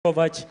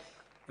Kovac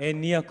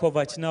and Nia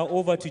Kovac. Now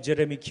over to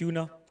Jeremy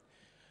Kiuna.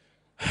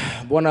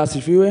 Bwana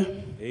asifiwe.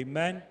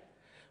 Amen.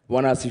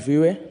 Bwana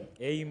asifiwe.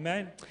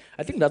 Amen.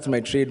 I think that's my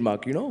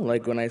trademark, you know?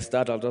 Like when I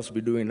start, I'll just be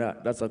doing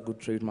that. That's a good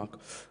trademark.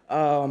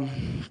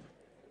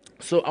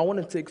 So I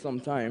want to take some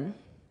time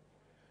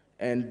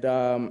and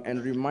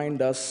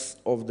remind us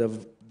of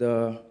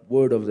the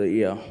word of the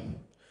year.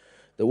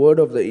 The word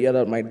of the year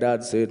that my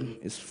dad said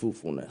is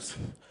fruitfulness.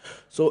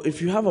 So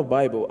if you have a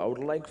Bible, I would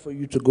like for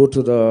you to go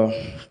to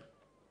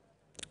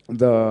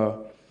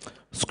the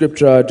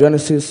scripture,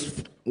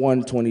 Genesis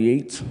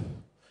 1:28,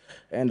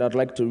 and I'd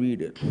like to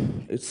read it.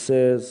 It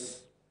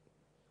says,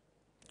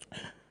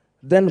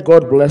 "Then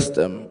God blessed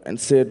them and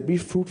said, 'Be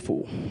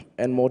fruitful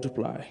and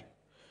multiply.'"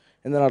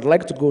 And then I'd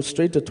like to go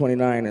straight to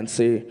 29 and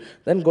say,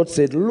 "Then God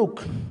said,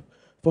 'Look,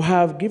 for I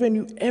have given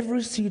you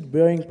every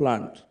seed-bearing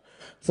plant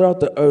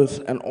throughout the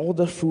earth and all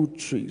the fruit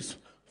trees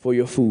for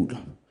your food.'"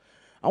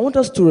 I want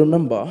us to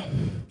remember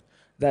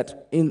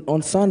that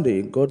on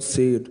Sunday, God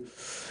said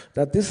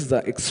that this is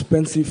an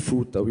expensive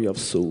fruit that we have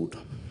sowed.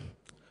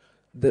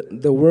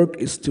 The work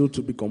is still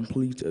to be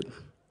completed.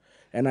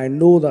 And I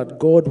know that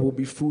God will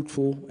be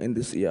fruitful in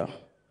this year.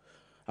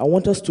 I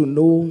want us to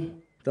know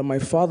that my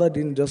father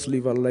didn't just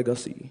leave a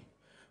legacy,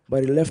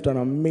 but he left an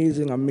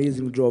amazing,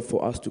 amazing job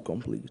for us to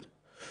complete.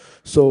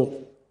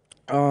 So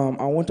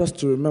I want us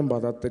to remember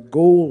that the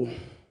goal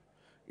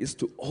is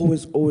to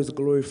always, always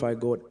glorify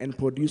God and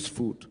produce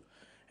fruit.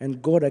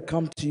 And God, I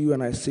come to you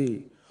and I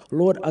say,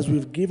 Lord, as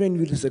we've given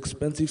you this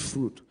expensive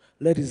fruit,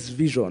 let his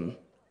vision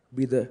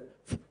be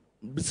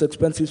this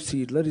expensive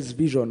seed, let his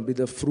vision be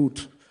the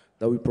fruit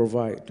that we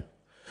provide.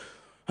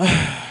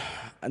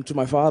 And to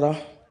my father,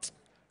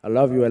 I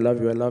love you, I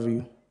love you, I love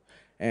you.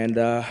 And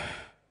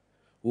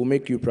we'll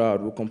make you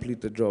proud, we'll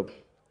complete the job.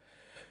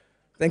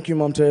 Thank you,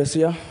 Mom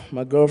Teresia,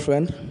 my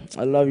girlfriend.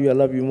 I love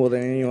you more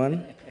than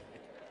anyone.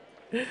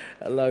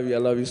 I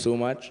love you so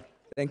much.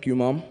 Thank you,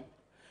 Mom.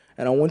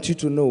 And I want you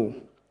to know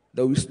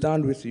that we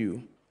stand with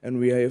you and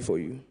we are here for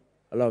you.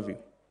 I love you.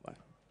 Bye.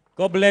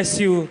 God bless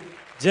you,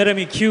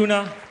 Jeremy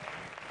Kiuna.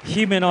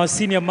 Him and our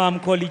senior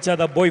mom call each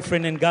other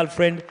boyfriend and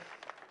girlfriend.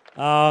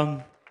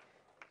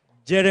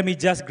 Jeremy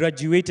just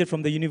graduated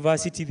from the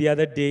university the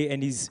other day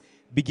and is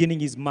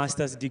beginning his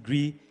master's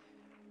degree.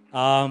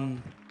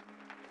 And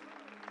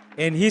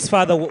his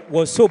father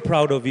was so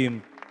proud of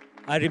him.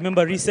 I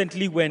remember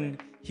recently when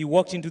he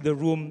walked into the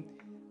room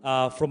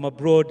from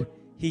abroad,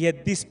 he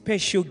had this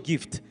special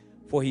gift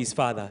for his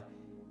father,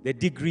 the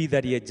degree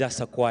that he had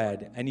just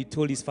acquired. And he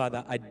told his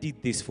father, "I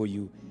did this for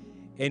you."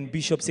 And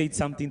Bishop said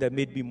something that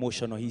made me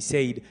emotional. He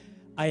said,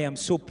 "I am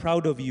so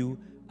proud of you,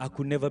 I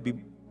could never be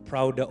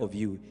prouder of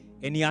you."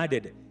 And he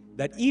added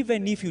that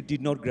even if you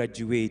did not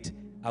graduate,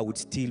 I would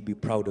still be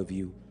proud of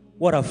you.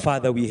 What a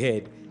father we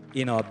had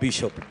in our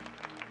bishop.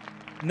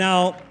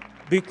 Now,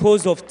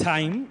 because of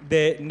time,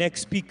 the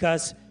next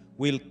speakers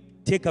will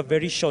take a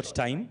very short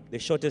time, the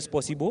shortest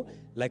possible,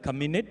 like a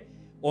minute.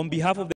 On behalf of the